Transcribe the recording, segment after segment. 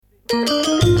Selamat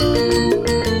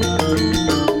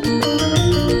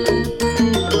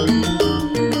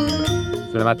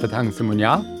datang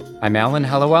semuanya. I'm Alan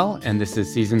Hellawell, and this is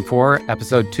Season 4,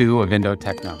 Episode 2 of Indo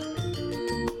Techno.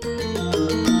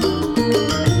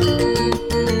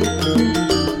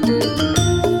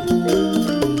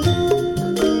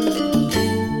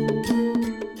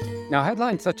 Now,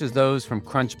 headlines such as those from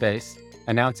Crunchbase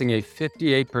announcing a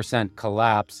 58%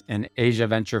 collapse in Asia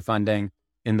venture funding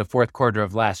in the fourth quarter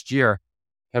of last year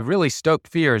have really stoked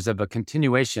fears of a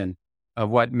continuation of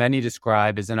what many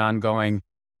describe as an ongoing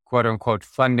quote-unquote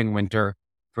funding winter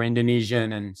for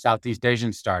Indonesian and Southeast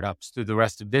Asian startups through the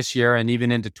rest of this year and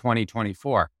even into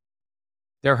 2024.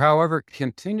 There, however,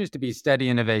 continues to be steady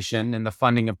innovation in the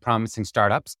funding of promising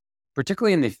startups,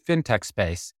 particularly in the fintech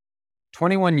space.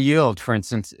 21 Yield, for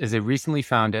instance, is a recently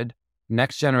founded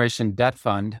next-generation debt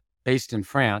fund based in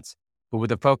France, but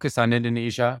with a focus on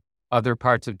Indonesia, other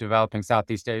parts of developing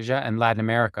Southeast Asia, and Latin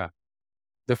America.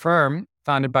 The firm,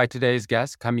 founded by today's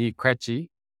guest, Camille Krecci,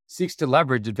 seeks to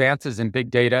leverage advances in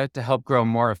big data to help grow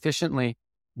more efficiently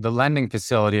the lending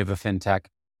facility of a fintech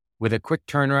with a quick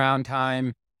turnaround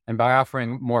time and by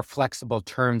offering more flexible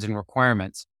terms and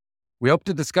requirements. We hope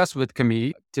to discuss with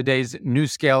Camille today's new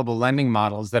scalable lending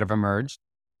models that have emerged,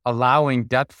 allowing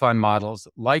debt fund models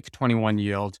like 21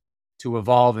 Yield to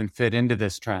evolve and fit into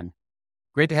this trend.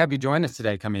 Great to have you join us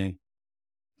today, Camille.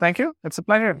 Thank you. It's a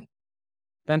pleasure.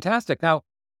 Fantastic. Now,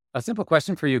 a simple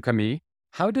question for you, Camille.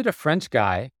 How did a French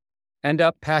guy end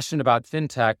up passionate about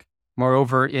fintech,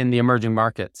 moreover, in the emerging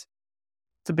markets?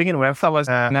 To begin with, I was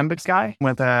an ambitious guy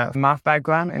with a math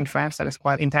background in France that is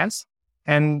quite intense.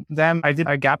 And then I did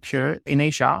a gap year in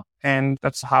Asia, and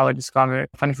that's how I discovered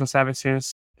financial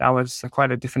services. That was quite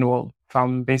a different world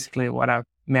from basically what I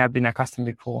may have been accustomed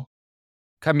to before.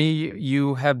 Camille,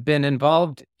 you have been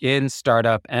involved in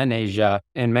startup and Asia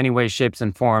in many ways, shapes,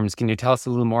 and forms. Can you tell us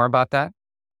a little more about that?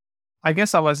 I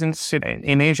guess I was interested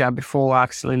in Asia before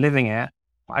actually living here.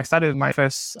 I started my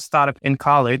first startup in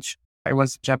college. It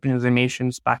was Japanese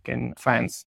animations back in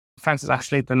France. France is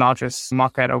actually the largest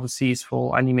market overseas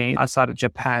for anime outside of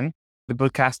Japan. They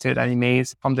broadcasted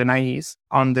animes from the 90s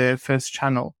on the first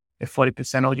channel, a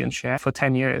 40% audience share for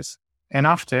 10 years. And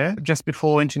after, just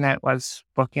before internet was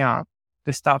working out,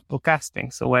 they stopped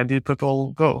broadcasting. So where did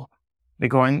people go? They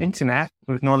go on internet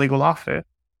with no legal offer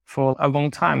for a long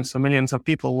time. So millions of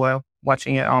people were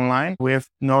watching it online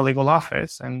with no legal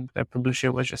offers, and the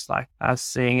publisher was just like us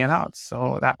seeing it out.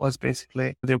 So that was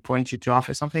basically the point to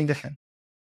offer something different.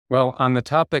 Well, on the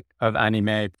topic of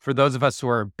anime, for those of us who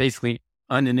are basically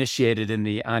uninitiated in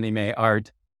the anime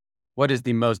art, what is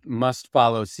the most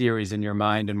must-follow series in your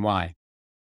mind and why?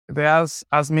 There's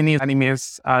as many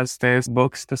animes as there's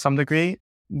books to some degree.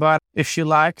 But if you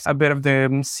like a bit of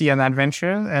the sea and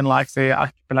adventure and like the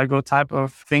archipelago type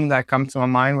of thing that comes to my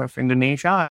mind with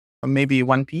Indonesia, maybe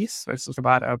One Piece, it's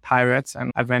about pirates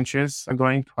and adventures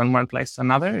going from one place to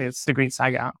another. It's the Great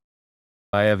Saga.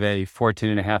 I have a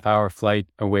 14.5-hour flight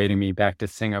awaiting me back to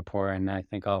Singapore, and I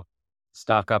think I'll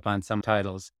stock up on some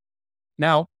titles.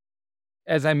 Now,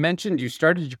 as I mentioned, you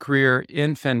started your career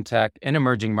in fintech in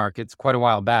emerging markets quite a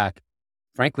while back,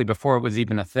 frankly, before it was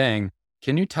even a thing.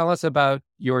 Can you tell us about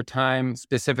your time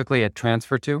specifically at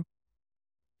Transfer2?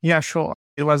 Yeah, sure.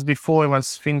 It was before it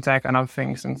was fintech and other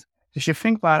things. And if you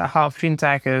think about how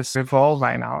fintech is evolved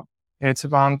right now, it's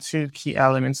around two key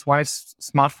elements. One is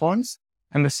smartphones,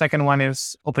 and the second one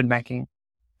is open banking.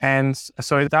 And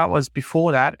so that was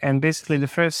before that. And basically the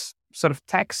first sort of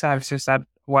tech services that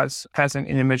was present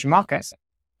in emerging markets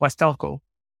was telco.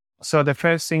 So the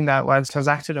first thing that was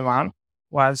transacted around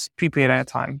was prepaid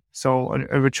airtime, so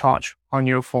a recharge on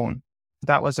your phone.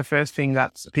 That was the first thing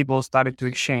that people started to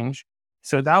exchange.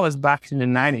 So that was back in the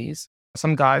 90s.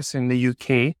 Some guys in the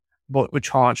UK bought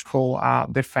recharge for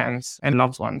their friends and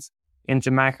loved ones in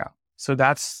Jamaica. So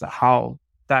that's how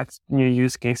that new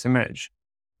use case emerged.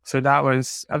 So that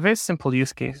was a very simple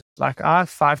use case. Like, I have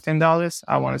 $5, $10.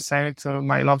 I want to send it to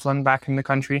my loved one back in the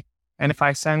country. And if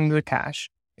I send the cash,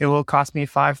 it will cost me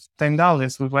 $5,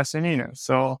 $10 with Western Union.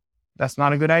 So that's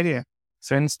not a good idea.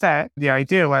 So instead, the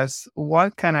idea was,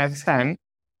 what can I send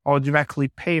or directly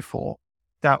pay for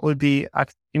that would be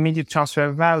at immediate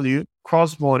transfer value,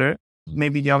 cross-border,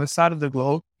 maybe the other side of the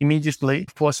globe, immediately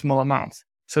for a small amount.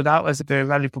 So that was the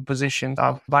value proposition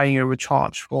of buying a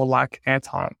recharge for like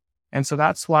airtime. And so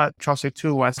that's what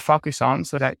Transfer2 was focused on,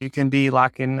 so that you can be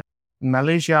like in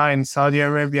Malaysia, in Saudi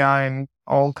Arabia, and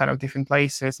all kind of different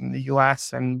places in the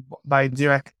US, and buy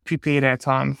direct prepaid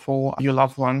airtime for your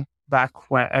loved one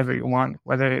back wherever you want,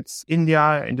 whether it's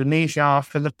India, Indonesia,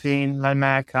 Philippines, Latin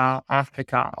America,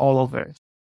 Africa, all over.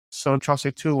 So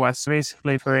Trusted 2 was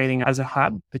basically operating as a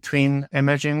hub between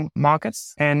emerging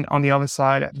markets and on the other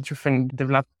side, a different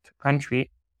developed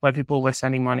country where people were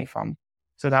sending money from.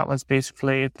 So that was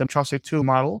basically the Trusted 2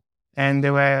 model. And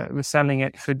they were selling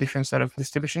it through different sort of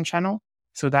distribution channel.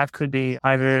 So that could be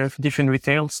either different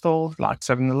retail stores like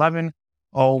 7-Eleven,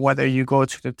 or whether you go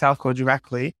to the telco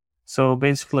directly. So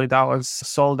basically that was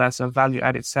sold as a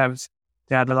value-added service.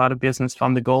 They had a lot of business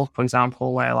from the Gulf, for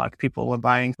example, where like people were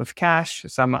buying with cash,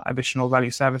 some additional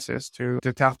value services to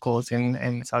the telcos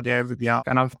in Saudi Arabia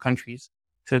and other countries.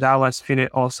 So that was fitted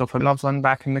also for loved one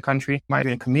back in the country. Might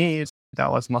be a commute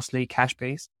that was mostly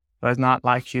cash-based. It was not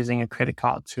like using a credit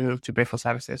card to pay for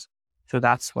services. So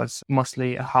that was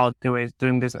mostly how they were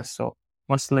doing business. So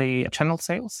mostly channel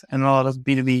sales and a lot of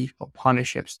B2B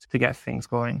partnerships to get things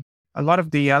going. A lot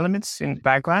of the elements in the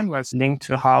background was linked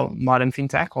to how modern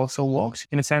fintech also works,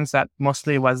 in a sense that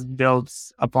mostly was built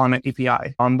upon an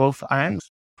API on both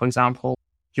ends. For example,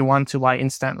 you want to buy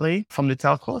instantly from the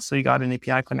telco, so you got an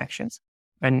API connections,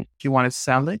 and you want to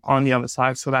sell it on the other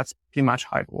side. So that's pretty much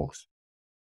how it works.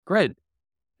 Great.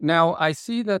 Now, I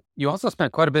see that you also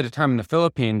spent quite a bit of time in the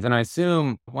Philippines, and I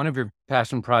assume one of your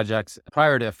passion projects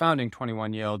prior to founding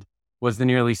 21 Yield was the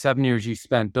nearly 7 years you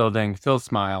spent building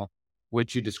PhilSmile,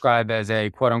 which you describe as a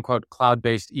quote-unquote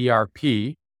cloud-based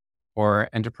ERP, or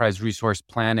enterprise resource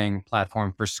planning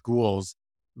platform for schools,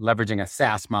 leveraging a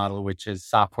SaaS model, which is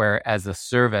software as a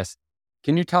service.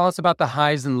 Can you tell us about the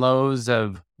highs and lows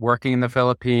of working in the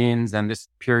Philippines and this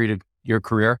period of your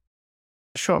career?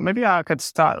 Sure. Maybe I could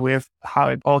start with how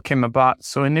it all came about.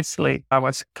 So initially, I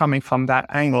was coming from that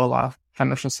angle of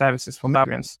financial services for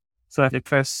migrants. So the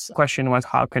first question was,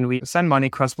 how can we send money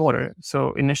cross-border?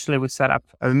 So initially, we set up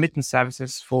remittance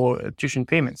services for tuition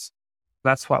payments.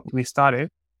 That's what we started.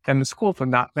 And the schools were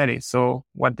not ready. So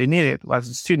what they needed was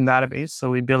a student database. So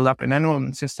we built up an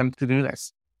enrollment system to do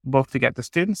this, both to get the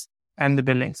students and the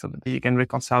billing so that you can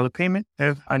reconcile the payment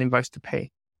with an invoice to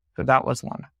pay. So that was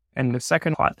one. And the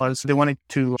second part was they wanted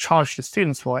to charge the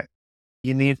students for it.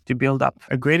 You need to build up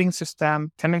a grading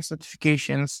system, attendance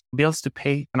certifications, bills to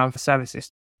pay, and other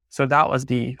services. So that was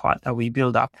the part that we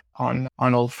built up on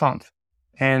all fronts.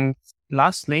 And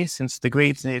lastly, since the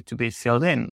grades need to be filled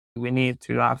in, we need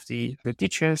to have the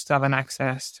teachers to have an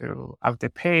access to have the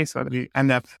pay. So we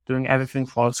end up doing everything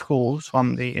for schools,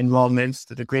 from the enrollments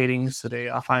to the gradings to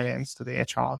the finance to the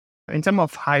HR. In terms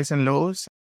of highs and lows,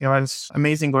 it was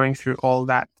amazing going through all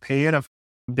that period of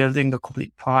building the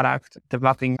complete product,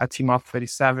 developing a team of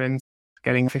 37,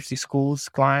 getting 50 schools,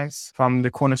 clients, from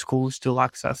the corner schools to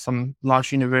like some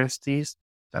large universities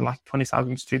that like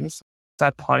 20,000 students.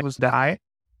 That part was the high.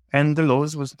 And the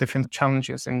lows was different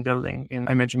challenges in building in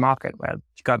emerging market, where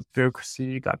you got bureaucracy,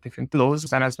 you got different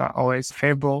laws, and it's not always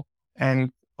favorable,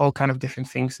 and all kind of different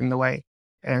things in the way.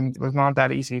 And it was not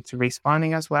that easy to raise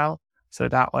funding as well. So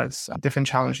that was different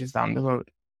challenges down the road.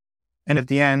 And at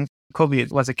the end,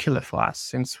 COVID was a killer for us,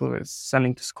 since we were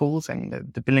selling to schools and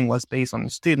the billing was based on the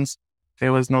students.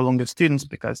 There was no longer students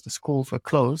because the schools were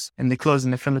closed, and they closed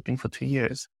in the Philippines for 2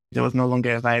 years. There was no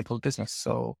longer a viable business,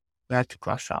 so we had to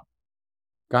crash out.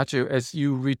 Got you. As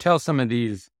you retell some of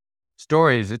these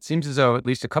stories, it seems as though at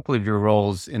least a couple of your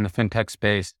roles in the fintech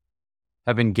space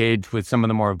have engaged with some of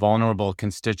the more vulnerable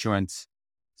constituents,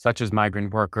 such as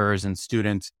migrant workers and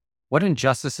students. What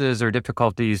injustices or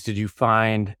difficulties did you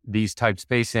find these types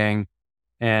facing,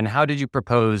 and how did you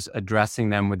propose addressing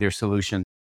them with your solution?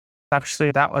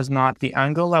 Actually, that was not the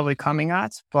angle that we're coming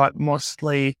at, but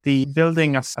mostly the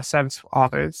building a service for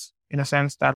others, in a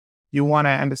sense that you want to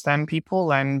understand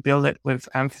people and build it with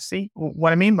empathy.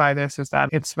 What I mean by this is that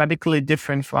it's radically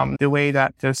different from the way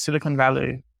that the Silicon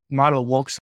Valley model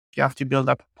works. You have to build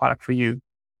up a product for you,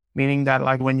 meaning that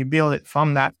like when you build it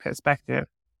from that perspective,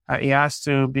 it has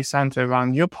to be centered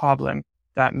around your problem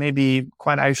that may be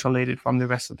quite isolated from the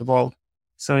rest of the world.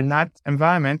 So in that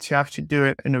environment, you have to do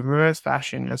it in a reverse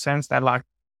fashion, in the sense that like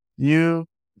you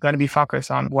got to be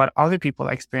focused on what other people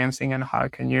are experiencing and how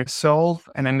can you solve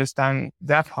and understand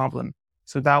that problem.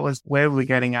 So that was where we're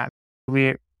getting at.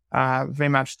 We're very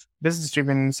much business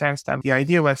driven in the sense that the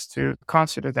idea was to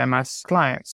consider them as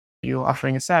clients. You're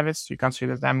offering a service, you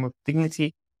consider them with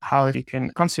dignity, how you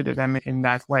can consider them in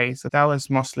that way. So that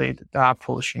was mostly the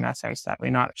approach in that sense, that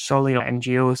we're not solely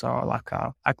NGOs or like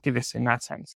activists in that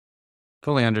sense.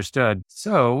 Fully understood.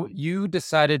 So you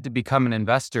decided to become an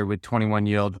investor with 21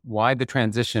 Yield. Why the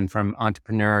transition from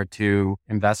entrepreneur to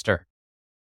investor?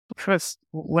 First,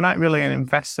 we're not really an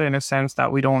investor in a sense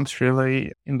that we don't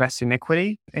really invest in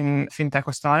equity in fintech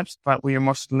or startups, but we are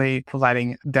mostly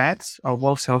providing debt or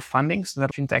wholesale funding so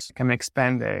that fintechs can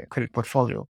expand their credit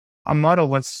portfolio. Our model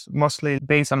was mostly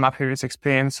based on my previous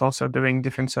experience, also doing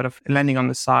different sort of lending on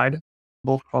the side.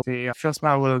 Both for the first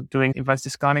model, we were doing invoice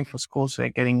discounting for schools, so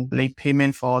getting late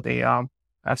payment for the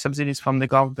subsidies from the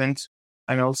government.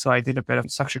 And also I did a bit of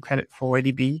structured credit for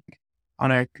ADB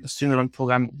on a student loan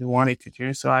program we wanted to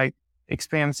do. So I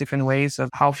experienced different ways of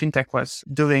how fintech was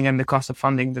doing and the cost of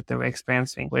funding that they were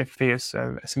experiencing with various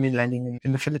SME lending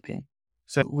in the Philippines.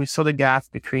 So we saw the gap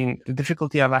between the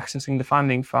difficulty of accessing the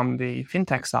funding from the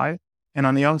fintech side, and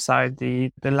on the other side,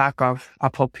 the lack of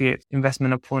appropriate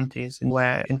investment opportunities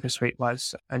where interest rate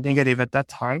was negative at that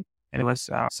time. And it was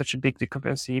such a big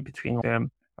discrepancy between the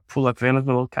pool of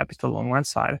available capital on one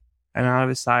side and on the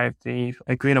other side,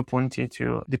 a great opportunity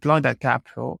to deploy that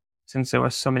capital since there were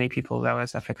so many people that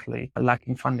was effectively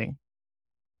lacking funding.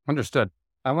 Understood.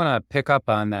 I want to pick up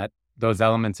on those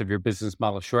elements of your business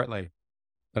model shortly.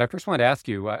 But I first want to ask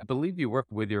you, I believe you work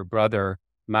with your brother,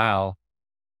 Mal,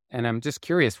 and I'm just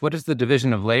curious, what is the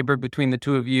division of labor between the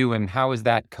two of you and how has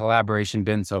that collaboration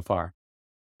been so far?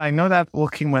 I know that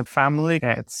working with family,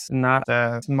 it's not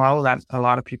a model that a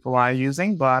lot of people are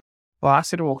using, but for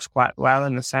us, it works quite well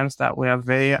in the sense that we are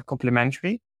very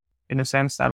complementary, in the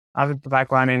sense that I have a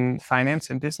background in finance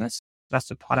and business. That's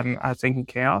the part I'm taking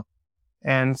care of.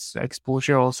 And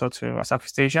exposure also to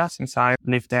Southeast Asia since I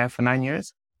lived there for 9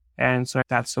 years. And so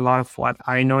that's a lot of what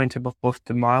I know in terms of both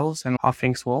the models and how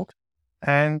things work.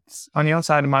 And on the other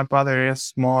side, my brother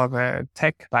is more of a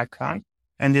tech background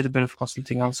and did a bit of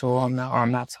consulting also on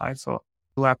that side. So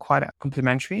we are quite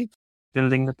complementary,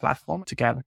 building the platform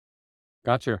together.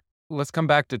 Gotcha. Let's come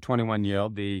back to 21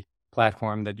 Yield, the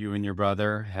platform that you and your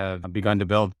brother have begun to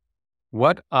build.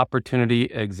 What opportunity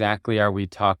exactly are we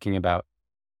talking about?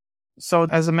 So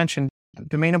as I mentioned,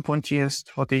 the main opportunity is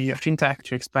for the fintech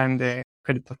to expand the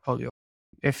credit portfolio.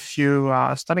 If you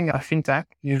are starting a fintech,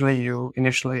 usually you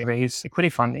initially raise equity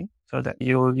funding so that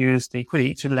you'll use the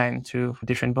equity to lend to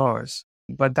different borrowers.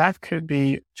 But that could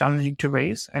be challenging to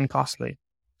raise and costly.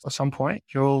 At some point,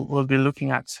 you will be looking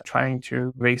at trying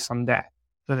to raise some debt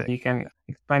so that you can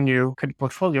expand your credit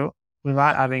portfolio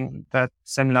without having that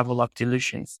same level of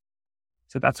dilutions.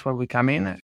 So that's where we come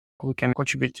in. We can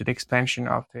contribute to the expansion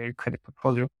of the credit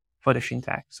portfolio for the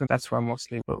fintech. So that's where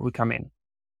mostly we come in.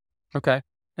 Okay.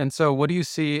 And so what do you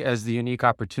see as the unique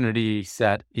opportunity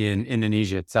set in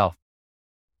Indonesia itself?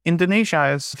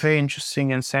 Indonesia is very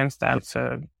interesting in the sense that it's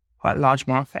a quite large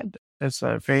market. It's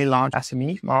a very large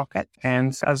SME market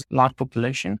and has a large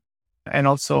population and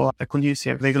also a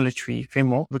conducive regulatory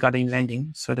framework regarding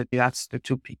lending. So that's the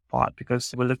two big part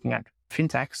because we're looking at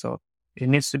fintech. So it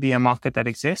needs to be a market that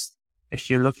exists. If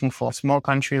you're looking for a small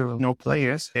country with no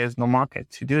players, there's no market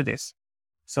to do this.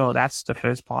 So that's the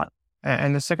first part.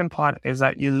 And the second part is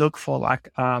that you look for like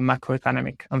a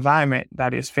macroeconomic environment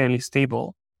that is fairly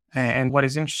stable. And what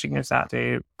is interesting is that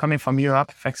they're coming from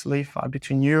Europe, effectively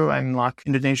between you and like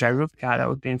Indonesia, rupiah, that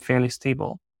would be fairly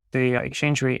stable. The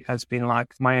exchange rate has been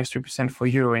like minus 3% for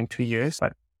euro in 2 years,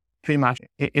 but pretty much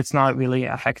it's not really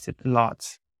affected a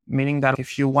lot. Meaning that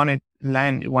if you want to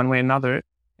lend one way or another,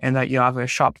 and that you have a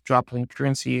sharp drop in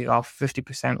currency of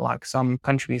 50% like some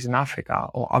countries in Africa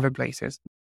or other places,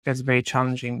 that's very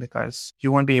challenging because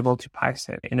you won't be able to price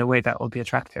it in a way that will be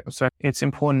attractive. So it's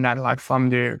important that like from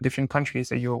the different countries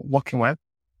that you're working with,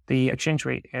 the exchange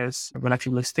rate is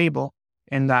relatively stable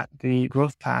and that the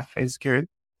growth path is good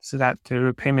so that the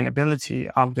repayment ability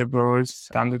of the borrowers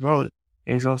down the road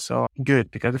is also good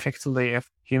because effectively if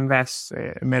you invest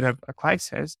amid a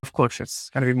crisis, of course, it's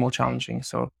going to be more challenging.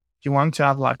 So you want to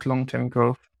have like long-term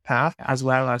growth path as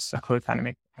well as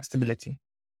macroeconomic stability.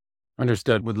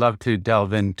 Understood. Would love to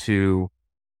delve into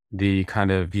the kind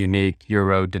of unique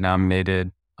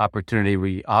euro-denominated opportunity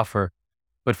we offer.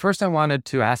 But first, I wanted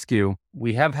to ask you,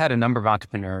 we have had a number of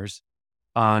entrepreneurs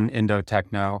on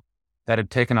Indotechno that have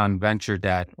taken on venture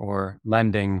debt or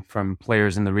lending from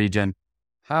players in the region.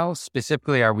 How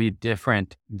specifically are we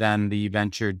different than the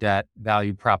venture debt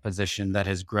value proposition that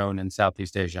has grown in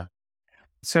Southeast Asia?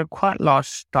 It's a quite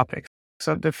large topic.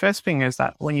 So the first thing is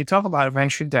that when you talk about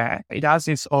venture debt, it has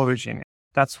its origin.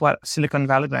 That's what Silicon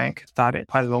Valley Bank started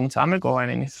quite a long time ago.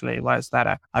 And initially was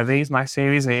that I raised my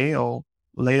Series A or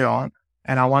later on,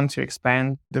 and I want to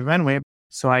expand the runway.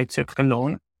 So I took a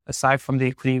loan aside from the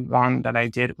equity round that I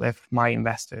did with my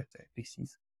investors,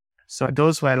 VCs. So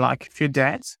those were like a few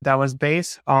debts that was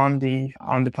based on the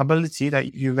probability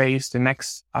that you raise the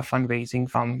next fundraising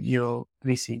from your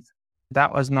VCs.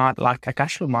 That was not like a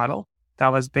cash flow model. That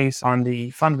was based on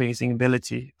the fundraising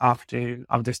ability of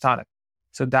the startup.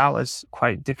 So that was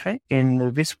quite different in the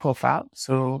risk profile.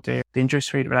 So the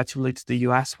interest rate relatively to the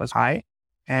US was high.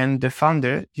 And the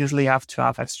founder usually have to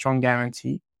have a strong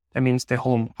guarantee. That means the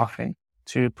home often.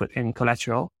 to put in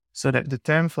collateral, so that the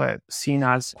terms were seen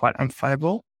as quite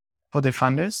unfavorable for the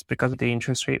funders because the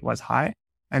interest rate was high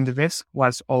and the risk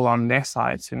was all on their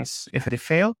side, since if they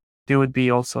fail, they would be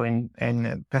also in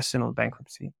personal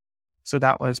bankruptcy. So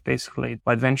that was basically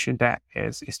what venture debt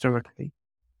is historically.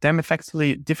 Then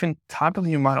effectively different type of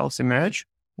new models emerge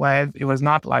where it was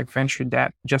not like venture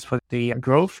debt just for the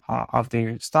growth of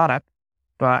the startup,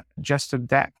 but just a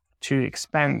debt to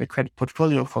expand the credit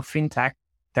portfolio for fintech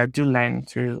that do lend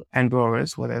to end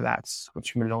borrowers, whether that's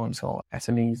consumer loans or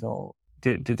SMEs or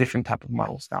the different type of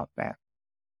models out there.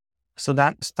 So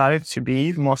that started to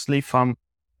be mostly from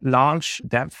large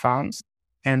debt funds,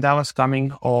 and that was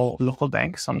coming, or local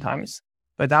banks sometimes,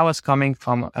 but that was coming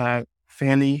from a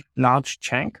fairly large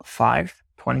chunk,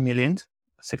 20 million,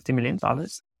 $60 million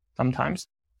sometimes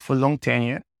for long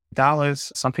tenure. That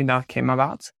was something that came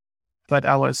about, but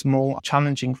that was more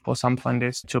challenging for some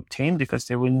funders to obtain because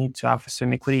they will need to have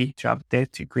some equity, to have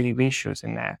debt to equity ratios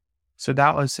in there. So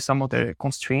that was some of the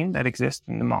constraints that exist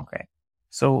in the market.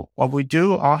 So what we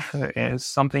do offer is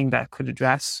something that could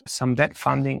address some debt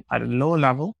funding at a lower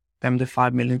level than the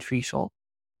 $5 million threshold,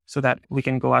 so that we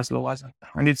can go as low as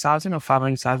 $100,000 or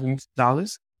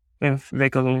 $500,000 with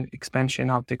regular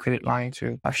expansion of the credit line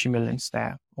to a few millions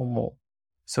there or more.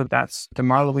 So that's the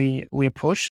model we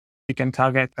approach. You can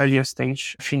target earlier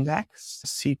stage fintechs,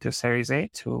 C to Series A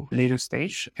to later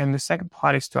stage. And the second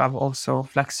part is to have also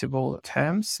flexible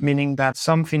terms, meaning that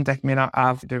some fintech may not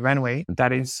have the runway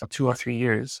that is 2 or 3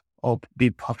 years or be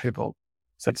profitable.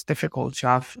 So it's difficult to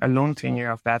have a loan tenure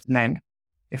of that length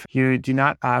if you do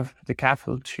not have the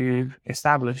capital to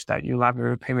establish that you'll have a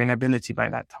repayment ability by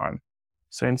that time.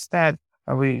 So instead,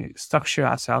 what we structure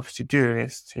ourselves to do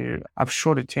is to have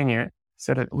shorter tenure,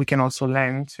 so that we can also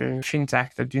lend to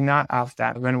fintech that do not have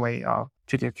that runway of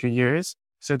 2 to 3 years,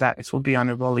 so that it will be on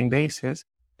a rolling basis,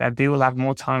 that they will have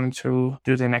more time to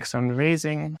do the next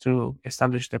fundraising, to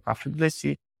establish their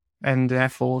profitability, and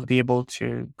therefore be able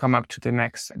to come up to the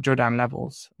next drawdown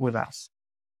levels with us.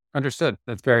 Understood.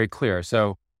 That's very clear.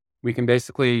 So we can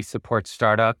basically support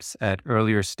startups at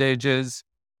earlier stages,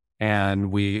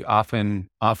 and we often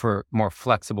offer more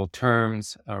flexible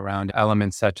terms around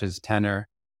elements such as tenor.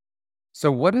 So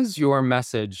what is your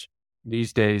message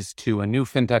these days to a new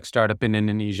fintech startup in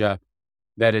Indonesia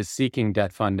that is seeking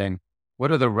debt funding?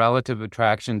 What are the relative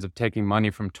attractions of taking money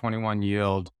from 21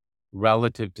 Yield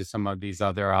relative to some of these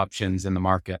other options in the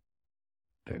market?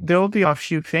 There will be a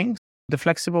few things. The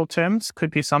flexible terms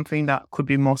could be something that could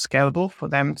be more scalable for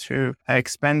them to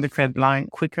expand the credit line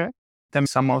quicker than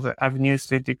some of the avenues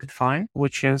that they could find,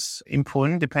 which is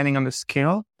important depending on the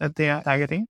scale that they are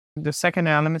targeting. The second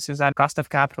element is that cost of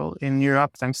capital in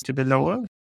Europe tends to be lower.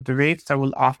 The rates that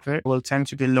we'll offer will tend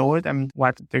to be lower than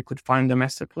what they could find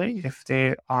domestically if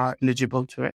they are eligible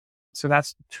to it. So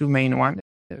that's the two main ones.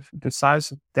 If the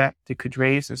size of debt they could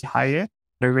raise is higher,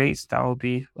 the rates that will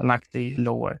be likely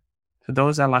lower. So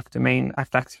those are like the main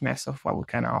attractiveness of what we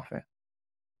can offer.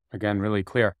 Again, really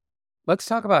clear. Let's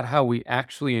talk about how we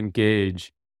actually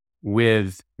engage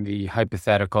with the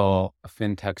hypothetical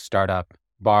fintech startup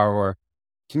borrower.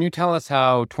 Can you tell us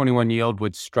how 21 Yield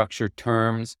would structure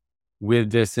terms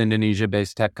with this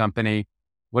Indonesia-based tech company?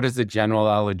 What is the general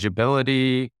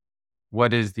eligibility?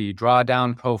 What is the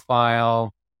drawdown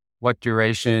profile? What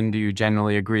duration do you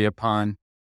generally agree upon?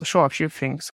 Sure, a few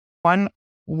things. One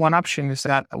option is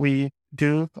that we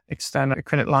do extend a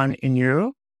credit line in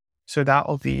euro. So that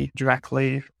will be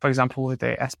directly, for example, with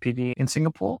the SPV in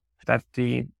Singapore that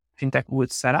the fintech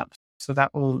would set up. So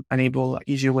that will enable an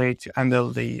easier way to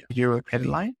handle the euro credit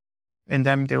line. And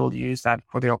then they will use that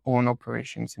for their own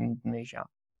operations in Indonesia.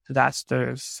 So that's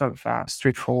the sort of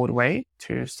straightforward way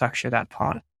to structure that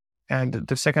part. And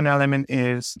the second element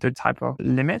is the type of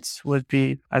limits would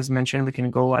be, as mentioned, we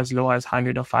can go as low as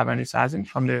 100 or 500,000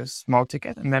 from the small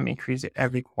ticket and then increase it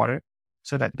every quarter.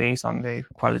 So that based on the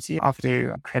quality of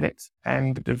the credit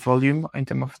and the volume in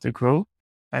terms of the growth,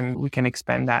 and we can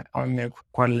expand that on a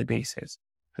quarterly basis.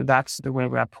 So that's the way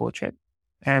we approach it.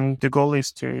 And the goal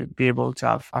is to be able to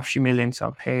have a few millions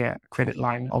of a credit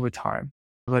line over time.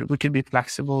 But we can be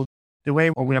flexible. The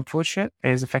way we approach it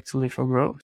is effectively for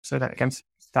growth, so that it can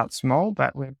start small,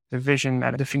 but with the vision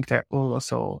that the fintech will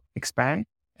also expand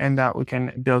and that we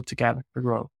can build together for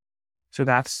growth. So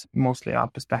that's mostly our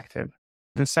perspective.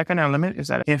 The second element is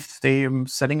that if they're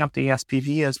setting up the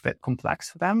SPV is a bit complex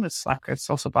for them, it's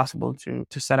also possible to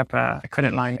set up a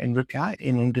credit line in Rupiah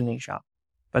in Indonesia.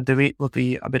 But the rate will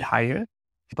be a bit higher,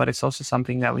 but it's also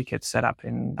something that we could set up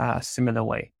in a similar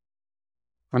way.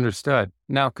 Understood.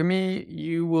 Now, Camille,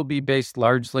 you will be based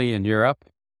largely in Europe,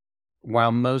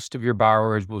 while most of your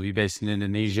borrowers will be based in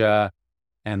Indonesia.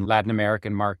 and Latin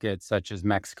American markets such as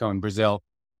Mexico and Brazil.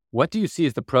 What do you see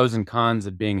as the pros and cons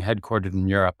of being headquartered in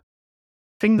Europe?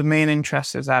 I think the main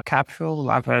interest is that capital will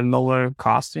have a lower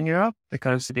cost in Europe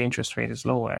because the interest rate is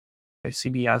lower. The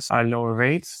CB has a lower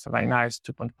rates. So right now it's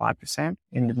 2.5%.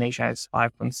 Indonesia is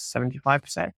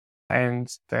 5.75%.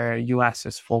 And the US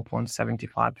is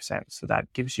 4.75%. So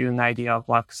that gives you an idea of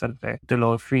what sort of the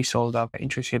lower threshold of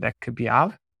interest rate that could be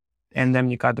out. And then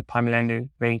you got the prime lender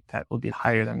rate that will be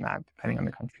higher than that, depending on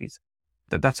the countries.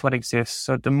 That's what exists.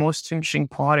 So the most interesting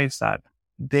part is that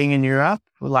being in Europe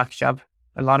will actually have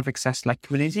a lot of excess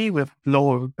liquidity with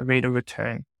lower rate of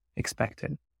return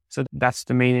expected. So that's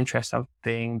the main interest of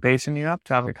being based in Europe,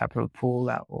 to have a capital pool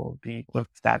that will be with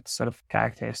that sort of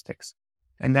characteristics.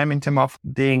 And then in terms of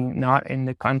being not in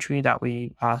the country that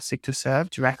we seek to serve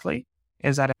directly,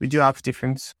 is that we do have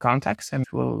different contexts and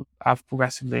we'll have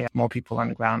progressively more people on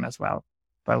the ground as well.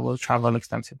 But we'll travel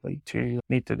extensively to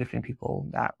meet the different people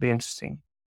that be interesting.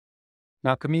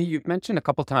 Now, Camille, you've mentioned a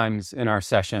couple times in our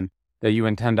session that you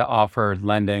intend to offer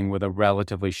lending with a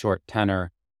relatively short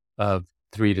tenor of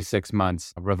 3 to 6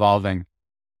 months revolving.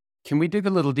 Can we dig a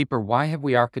little deeper? Why have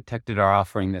we architected our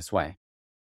offering this way?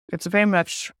 It's very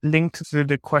much linked to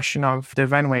the question of the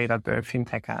runway that the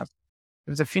fintech has.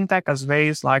 If the fintech has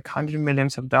raised like hundreds of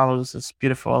millions of dollars, it's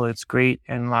beautiful, it's great,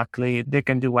 and luckily they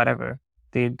can do whatever.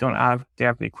 They have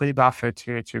liquidity buffer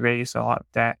to raise a lot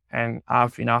of debt and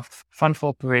have enough fund for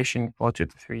operation for 2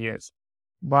 to 3 years.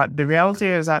 But the reality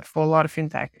is that for a lot of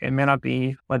fintech, it may not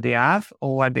be what they have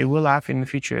or what they will have in the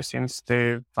future, since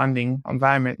the funding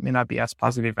environment may not be as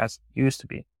positive as it used to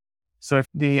be. So if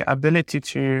the ability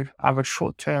to have a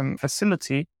short-term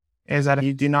facility is that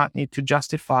you do not need to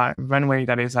justify a runway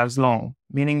that is as long,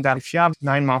 meaning that if you have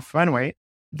 9-month runway,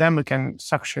 then we can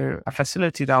structure a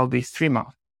facility that will be 3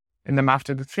 months. And then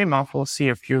after the 3 months, we'll see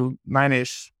if you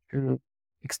manage to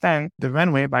extend the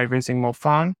runway by raising more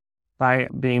funds, by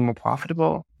being more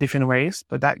profitable, different ways,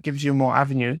 but that gives you more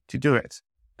avenue to do it.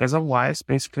 Because otherwise,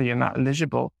 basically, you're not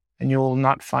eligible and you will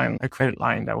not find a credit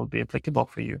line that will be applicable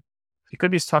for you. It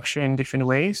could be structured in different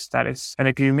ways. That is an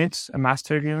agreement, a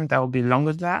master agreement that will be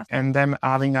longer than that, and then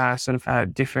having a sort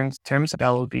of different terms that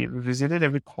will be revisited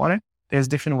every quarter. There's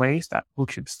different ways that we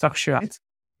could structure it.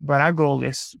 But our goal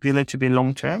is really to be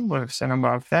long-term with a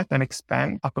number of that and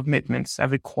expand our commitments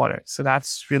every quarter. So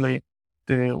that's really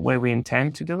the way we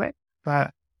intend to do it.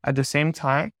 But at the same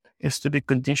time, it's to be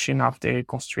conditioned of the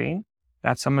constraint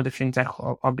that some of the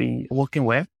fintech will be working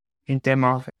with in terms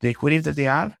of the liquidity that they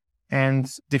have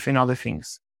and different other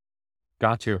things.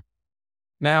 Got you.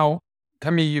 Now,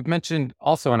 Camille, you've mentioned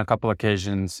also on a couple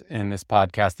occasions in this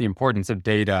podcast the importance of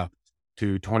data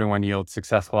to 21Yield's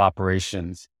successful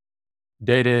operations.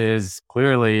 Data is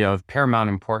clearly of paramount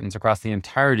importance across the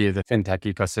entirety of the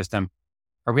fintech ecosystem.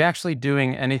 Are we actually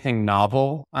doing anything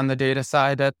novel on the data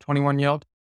side at 21Yield?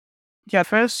 Yeah,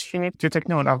 first you need to take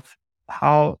note of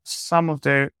how some of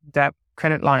the debt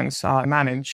credit lines are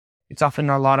managed. It's often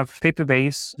a lot of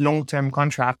paper-based, long-term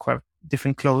contract with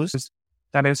different clauses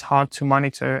that is hard to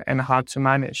monitor and hard to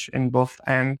manage in both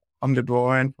ends, from the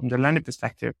borrower and from the lender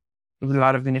perspective, with a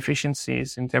lot of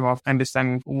inefficiencies in terms of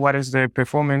understanding what is the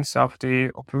performance of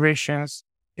the operations,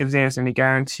 if there's any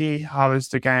guarantee, how is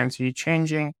the guarantee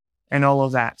changing, and all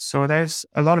of that. So there's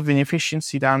a lot of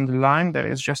inefficiency down the line that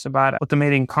is just about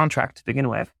automating contract to begin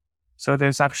with. So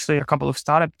there's actually a couple of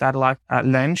startups that like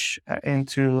launch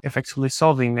into effectively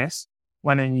solving this.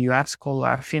 One in the US called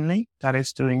Finley that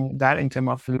is doing that in terms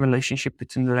of the relationship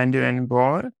between the lender and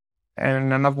borrower.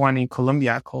 And another one in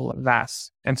Colombia called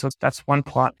VAS. And so that's one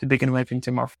part to begin with in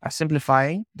terms of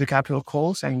simplifying the capital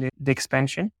calls and the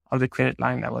expansion of the credit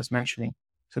line that I was mentioning.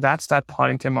 So that's that part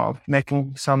in terms of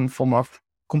making some form of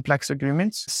complex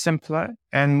agreements simpler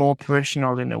and more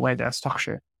operational in the way they're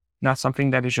structured. Not something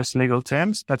that is just legal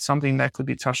terms, but something that could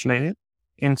be translated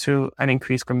into an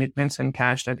increased commitments and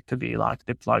cash that could be like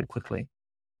deployed quickly.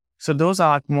 So those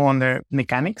are like more on the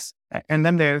mechanics. And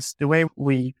then there's the way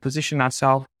we position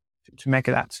ourselves to make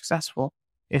it that successful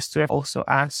is to also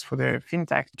ask for the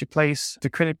fintech to place the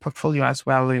credit portfolio as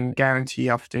well in guarantee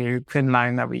of the credit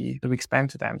line that we expand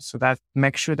to them. So that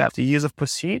makes sure that the use of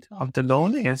proceed of the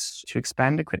loan is to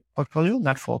expand the credit portfolio,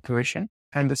 not for operation.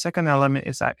 And the second element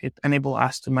is that it enables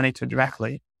us to monitor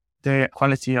directly the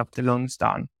quality of the loans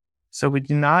done. So we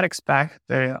do not expect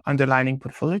the underlying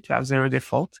portfolio to have zero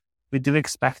default. We do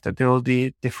expect that there will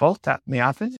be default that may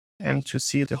happen, and to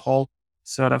see the whole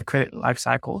sort of credit life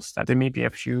cycles, that there may be a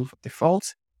few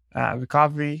defaults,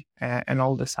 recovery, and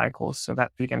all the cycles, so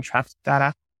that we can track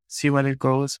data, see where it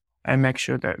goes, and make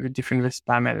sure that the different risk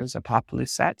parameters are properly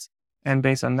set. And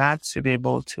based on that, to be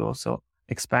able to also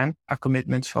expand our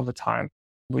commitments over time.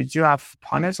 We do have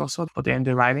partners also for the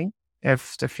underwriting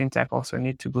if the fintech also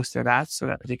need to boost their ads so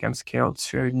that they can scale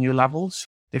to new levels,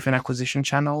 different acquisition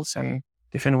channels and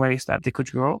different ways that they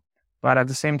could grow. But at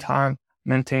the same time,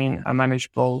 maintain a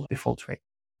manageable default rate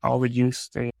or reduce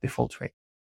the default rate.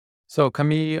 So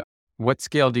Camille, what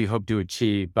scale do you hope to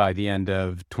achieve by the end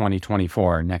of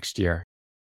 2024 next year?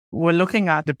 We're looking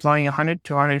at deploying 100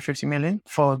 to 150 million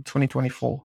for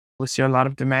 2024. We see a lot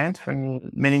of demand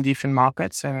from many different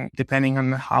markets, and depending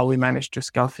on how we manage to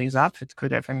scale things up, it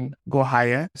could even go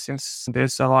higher since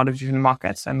there's a lot of different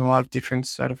markets and a lot of different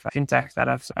sort of fintechs that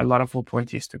have a lot of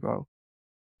opportunities to grow.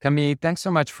 Camille, thanks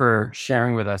so much for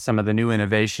sharing with us some of the new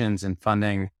innovations in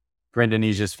funding for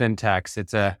Indonesia's fintechs.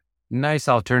 It's a nice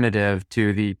alternative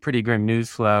to the pretty grim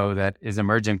news flow that is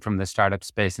emerging from the startup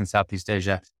space in Southeast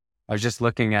Asia. I was just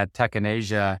looking at Tech in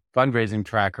Asia fundraising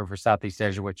tracker for Southeast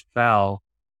Asia, which fell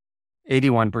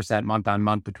 81% month on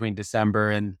month between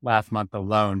December and last month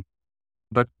alone.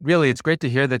 But really, it's great to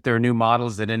hear that there are new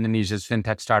models that Indonesia's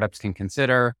fintech startups can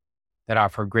consider that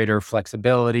offer greater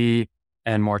flexibility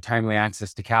and more timely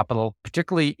access to capital,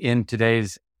 particularly in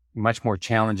today's much more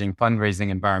challenging fundraising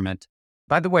environment.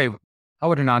 By the way, how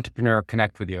would an entrepreneur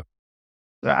connect with you?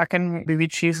 I can be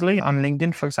reached easily on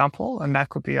LinkedIn, for example, and that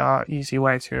could be an easy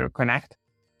way to connect.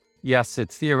 Yes,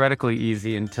 it's theoretically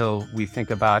easy until we think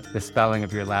about the spelling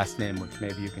of your last name, which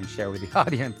maybe you can share with the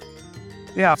audience.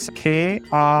 Yeah, it's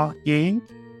Krejci.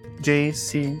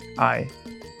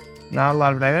 Not a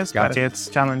lot of letters, but it's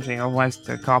challenging. Otherwise,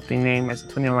 the company name is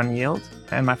 21 Yield,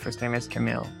 and my first name is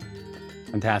Camille.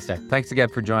 Fantastic. Thanks again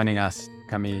for joining us,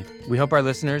 Camille. We hope our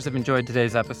listeners have enjoyed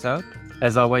today's episode.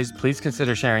 As always, please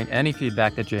consider sharing any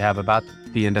feedback that you have about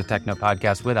the Indotechno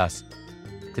podcast with us.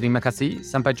 Terima kasih.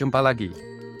 Sampai jumpa lagi.